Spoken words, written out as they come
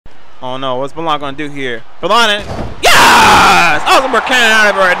Oh no, what's Belon gonna do here? Belon, yes! Austinberg counting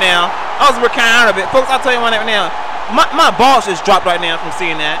out of it right now. Austinberg counting out of it. Folks, I'll tell you one right now. My balls just dropped right now from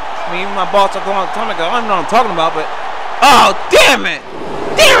seeing that. I mean, even my balls dropped a long time ago. I don't even know what I'm talking about, but oh, damn it!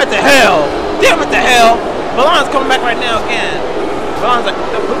 Damn it to hell! Damn it to hell! Belon's coming back right now again. Belon's like,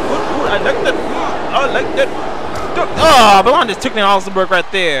 I like that. I like that. Oh, Belon just took down Austinberg right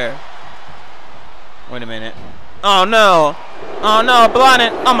there. Wait a minute. Oh no. Oh no, Belon.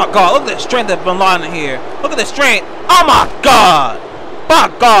 Oh my god, look at the strength of Belon here. Look at the strength. Oh my god.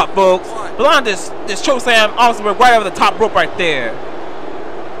 My god, folks. Belon just chokeslammed Austinberg right over the top rope right there.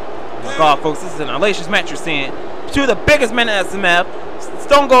 Oh my god, folks, this is an hellacious match you're seeing. Two of the biggest men in SMF.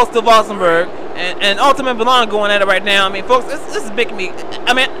 Stone Cold Steve Austinberg and Ultimate Belon going at it right now. I mean, folks, this is making me.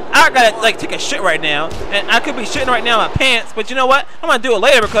 I mean, I gotta like take a shit right now, and I could be shitting right now in my pants. But you know what? I'm gonna do it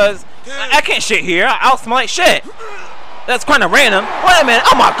later because I can't shit here. I'll smell like shit. That's kind of random. Wait a minute.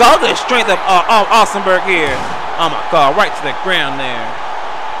 Oh my god, look at the strength of Austinberg here. Oh my god, right to the ground there.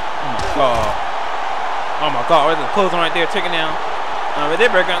 Oh my god. Oh my god, right to the clothesline right there, taking down. But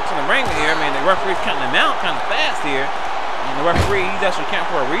they're going to the ring here. I mean, the referee's counting them out kind of fast here. And the referee, he's actually counting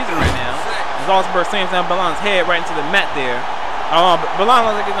for a reason right now. As Austinberg slams down Belon's head right into the mat there. Belon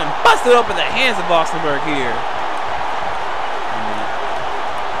looks like he's going to bust it open the hands of Austinberg here.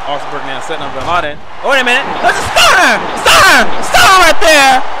 Austinberg now setting up Laden. Oh, wait a minute. There's a stunner! Stunner right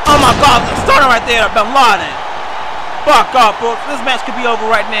there! Oh my god, the stunner right there of Laden. Fuck off, folks. This match could be over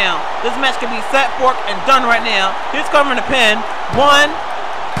right now. This match could be set, fork, and done right now. Here's covering the pin. 1,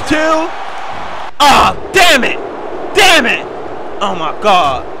 2. Oh, damn it! Damn it! Oh my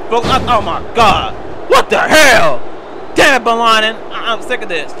god. Folks, oh my god. What the hell? Damn it, Bin Laden. I'm sick of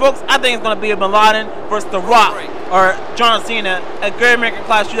this. Folks, I think it's going to be a Bin Laden versus The Rock or John Cena at Great American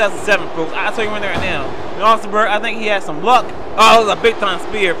Clash 2007, folks. I'll tell you right there right now. Austinberg, I think he had some luck. Oh, it was a big time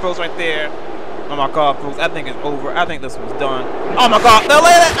spear, folks, right there. Oh my god, folks, I think it's over. I think this was done. Oh my god. Drop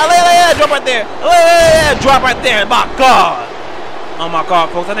right there. Drop right there. My god. Oh my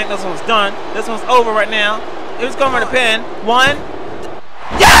god, folks, I think this one's done. This one's over right now. It was going for the pin. 1.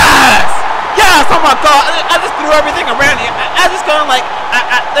 Yes! Yes! Oh my god! I just threw everything around here. I just kind of like,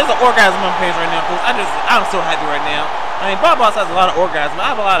 there's an orgasm on page right now, folks. I'm so happy right now. I mean, Bob Boss has a lot of orgasm.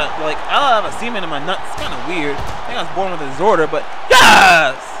 I have a lot of, like, I have a semen in my nuts. It's kind of weird. I think I was born with a disorder, but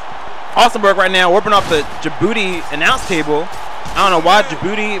yes! Austinberg right now whipping off the Djibouti announce table. I don't know why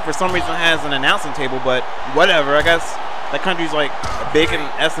Djibouti, for some reason, has an announcing table, but whatever. I guess that country's like big in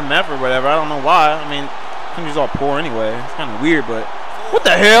SMF or whatever. I don't know why. I mean, country's all poor anyway. It's kind of weird, but what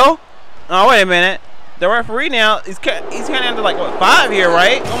the hell? Oh, wait a minute. The referee now, he's kind of into like, what, 5 here,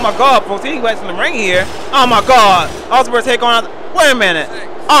 right? Oh my god, folks, he went in the ring here. Oh my god. Austinberg's head going out. Wait a minute.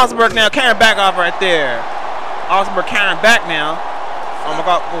 Austinberg now countering back off right there. Austinberg countering back now. Oh my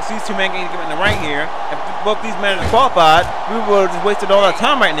god, folks, these two men can get in the ring here. If both these men are qualified, we would have just wasted all our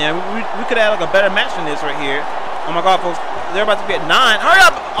time right now. We could have like a better match than this right here. Oh my god, folks, they're about to be at 9. Hurry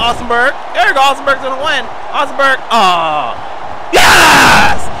up, Austinberg. There we go, Austinberg's gonna win. Austinberg, oh.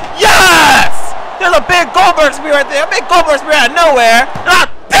 Yes! Yes! There's a big Goldberg spear right there. A big Goldberg spear out of nowhere. Ah,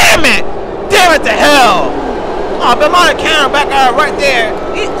 damn it! Damn it to hell! Oh, Bin Laden counter back out right there.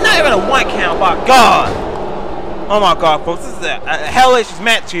 He's not even a 1 count, by God. Oh my god, folks, this is a hellacious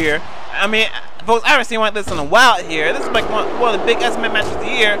match here. I mean, folks, I haven't seen one like this in a while here. This is like one of the big SMF matches of the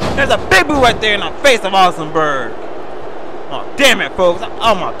year. There's a big boot right there in the face of Austinberg. Oh, damn it, folks.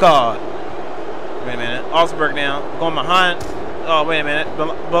 Oh my god. Wait a minute. Austinberg now going behind. Oh, wait a minute. Bin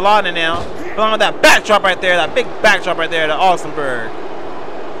Laden now. Belong with that backdrop right there. That big backdrop right there to Austinberg.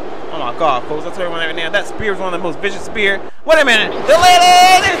 Oh my god, folks. I'll tell you right now. That spear is one of the most vicious spear. Wait a minute. The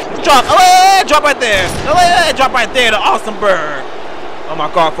lady drop. Drop right there. The lady drop right there to Austinberg. Oh my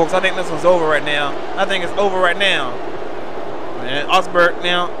god, folks. I think this one's over right now. I think it's over right now. And Austinberg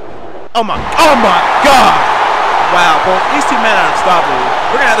now. Oh my god. Wow, folks. These two men are unstoppable.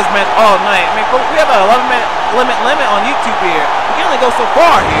 We're gonna have this match all night. I mean, folks, we have an 11-minute limit on YouTube here. We can only go so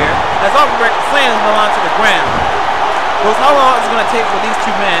far here as Austinberg slams Bin Laden to the ground. Folks, how long is it going to take for these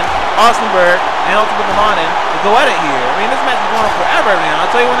two men, Austinberg and Ultimate Bin Laden, to go at it here? I mean, this match is going on forever now. I'll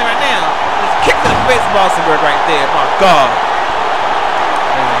tell you one thing right now. Just kick to the face of Austinberg right there. My God.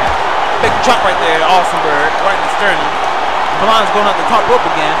 Big drop right there to Austinberg, right in the sternum. Bin Laden's going out the top rope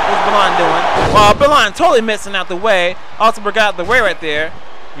again. What's Bin Laden doing? Well, Bin Laden totally missing out the way. Austinberg got out the way right there.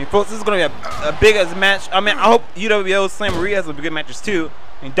 I mean, folks, this is going to be a big as match. I mean, I hope UWO's Slam Marie has some good matches too.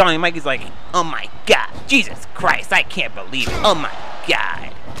 I mean, Donnie Mikey's like, oh my god, Jesus Christ, I can't believe it. Oh my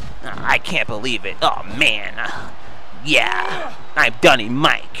god, I can't believe it. Oh man, yeah, I'm Donnie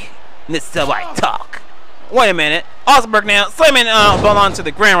Mike. And this is how I talk. Wait a minute. Austinberg now slamming ball onto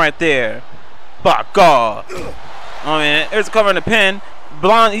the ground right there. By God. Oh man, there's a cover in the pin.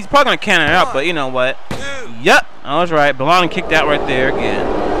 Blonde, he's probably gonna counter it out, but you know what? Yep, I was right. Blonde kicked out right there again.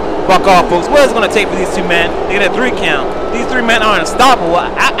 Fuck off, folks. What is it gonna take for these two men? They get a 3 count. These 3 men are unstoppable.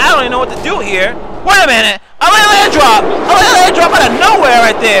 I don't even know what to do here. Wait a minute. A leg drop. A leg drop out of nowhere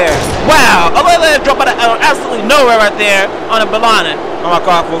right there. Wow. A leg drop out of absolutely nowhere right there on a Blonde. Oh my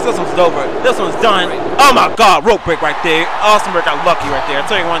God, folks. This one's over. This one's done. Oh my God. Rope break right there. Austinberg got lucky right there. I'll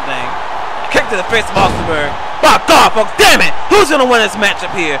tell you one thing. Kick to the face of Austinberg. My God, folks. Damn it. Who's going to win this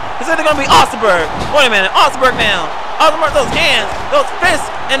matchup here? It's either going to be Austinberg. Wait a minute. Austinberg now. Austinberg, those hands, those fists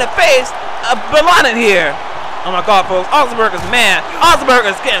in the face of Blonde here. Oh my God, folks. Austinberg is mad. Austinberg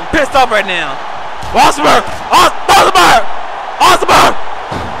is getting pissed off right now. Austinberg! Austinberg! Austinberg!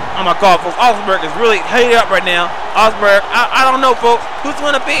 Oh my God, folks. Austinberg is really heated up right now. Austinberg, I don't know, folks. Who's it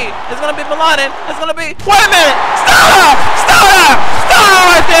going to be? It's going to be Laden. It's going to be... Wait a minute! Starter! Starter! Starter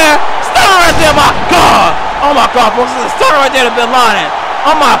right there! Starter right there! My God! Oh my God, folks. This is a starter right there to Bin Laden.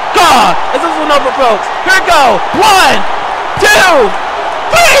 Oh my God! Is this one over, folks? Here we go! 1, 2,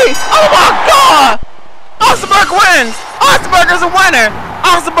 3! Oh my God! Austinberg wins! Austinberg is a winner!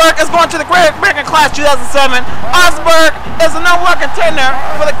 Austinberg is going to the Great American Class 2007. Austinberg is the #1 contender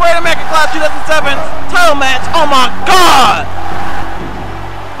for the Great American Class 2007 title match. Oh my God!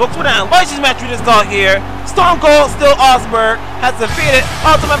 Folks, we're down. Watch this match we just saw here. Stone Cold Steve Austinberg has defeated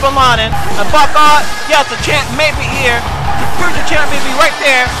Ultimate Bin Laden. And by God, yes, the champ may be here. The future champ may be right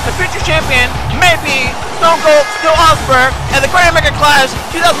there. The future champion may be Stone Cold Steve Austinberg and the Great American Clash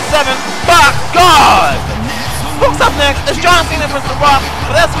 2007. By God! Folks, up next is John Cena versus The Rock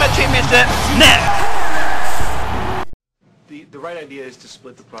for the SMF Championship. Next! The right idea is to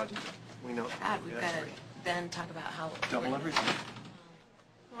split the project. We know. God, we've got to then talk about how... Double everything.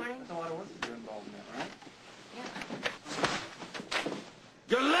 Morning. There's a lot of work to do involved in that, right?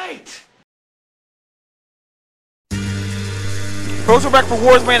 Yeah. You're late! Folks, we're back for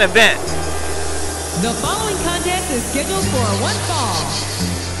War's main event. The following contest is scheduled for one fall.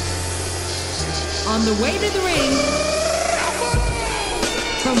 On the way to the ring,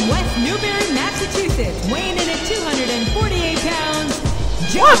 from West Newbury, Massachusetts, weighing in at 248 pounds,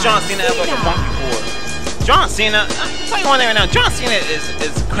 Why is John Cena ever like a monkey before? John Cena, I'll tell you one thing right now, John Cena is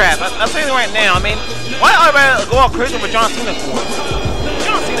crap. I'll tell you right now, I mean, why everybody go all crazy for John Cena for?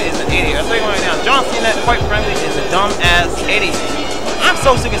 John Cena is an idiot. I'll tell you right now, John Cena, quite frankly, is a dumb-ass idiot. I'm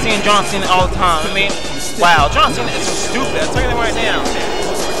so sick of seeing John Cena all the time. I mean, wow, John Cena is so stupid. I'll tell you that right now.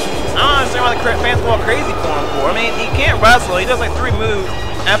 I don't understand why the fans go all crazy for him for. I mean, he can't wrestle. He does like 3 moves.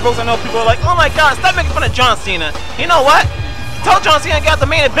 And folks, I know people are like, oh my God, stop making fun of John Cena. You know what? Tell John Cena to get out the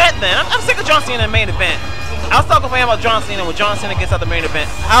main event then. I'm sick of John Cena in the main event. I'll stop complaining about John Cena when John Cena gets out the main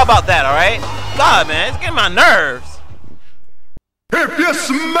event. How about that, alright? God, man, it's getting my nerves. If you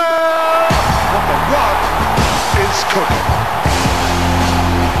smell what The Rock is cooking.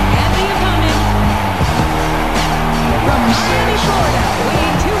 and the opponent, from Miami, Florida,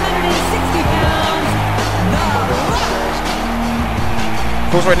 weighing 260 pounds, The Rock.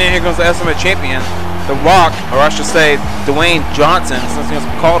 Of course, right now, here comes the SMF champion, The Rock, or I should say, Dwayne Johnson, since he's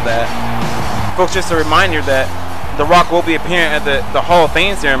called that. Folks, just a reminder that The Rock will be appearing at the Hall of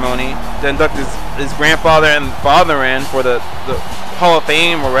Fame ceremony to induct his grandfather and father in for the Hall of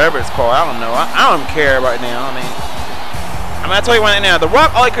Fame or whatever it's called. I don't know. I don't even care right now. I mean, I tell you right now, The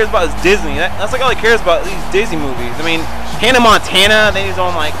Rock, all he cares about is Disney. That's like all he cares about, these Disney movies. I mean, Hannah Montana, then he's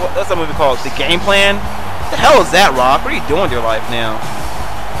on like, what's that movie called? The Game Plan? What the hell is that, Rock? What are you doing with your life now?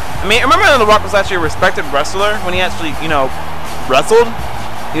 I mean, remember when The Rock was actually a respected wrestler when he actually, you know, wrestled?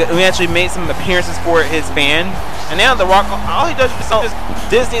 He actually made some appearances for his band. And now The Rock, all he does is just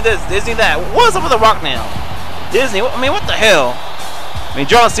Disney this, Disney that. What's up with The Rock now? Disney, I mean, what the hell? I mean,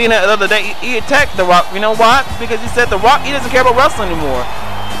 John Cena the other day, he attacked The Rock. You know why? Because he said The Rock, he doesn't care about wrestling anymore.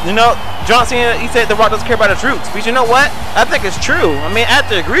 You know, John Cena, he said The Rock doesn't care about the troops. But you know what? I think it's true. I mean, I have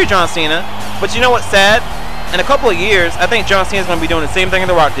to agree with John Cena. But you know what's sad? In a couple of years, I think John Cena's going to be doing the same thing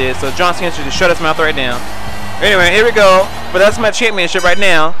The Rock did. So John Cena should just shut his mouth right now. Anyway, here we go. But that's my championship right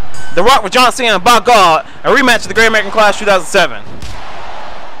now. The Rock with John Cena, by God, a rematch of the Great American Clash 2007.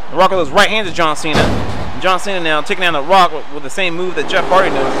 The Rock with those right hands of John Cena. And John Cena now taking down The Rock with the same move that Jeff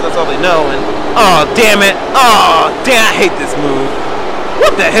Hardy knows. That's all they know. And oh, damn it. Oh, damn, I hate this move.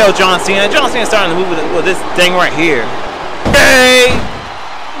 What the hell, John Cena? John Cena's starting to move with this thing right here. Hey!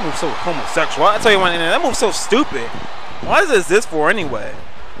 That move's so homosexual. I tell you what, that move's so stupid. Why is this for anyway?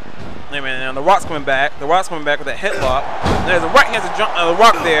 Hey man, now The Rock's coming back. The Rock's coming back with that headlock. There's a right hand of The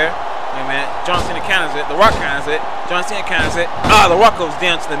Rock there. Hey man, John Cena counters it. The Rock counters it. John Cena counters it. Ah, The Rock goes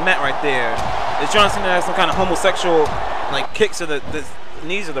down to the mat right there. Is John Cena has some kind of homosexual like kicks to the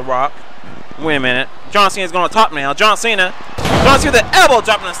knees of The Rock? Wait a minute. John Cena's going to top now. John Cena the elbow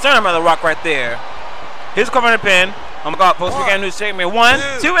dropping the sternum of The Rock right there. Here's covering the pin. Oh my God, folks, we got a new segment. 1,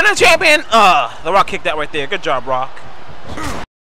 2, and a champion. The Rock kicked that right there. Good job, Rock.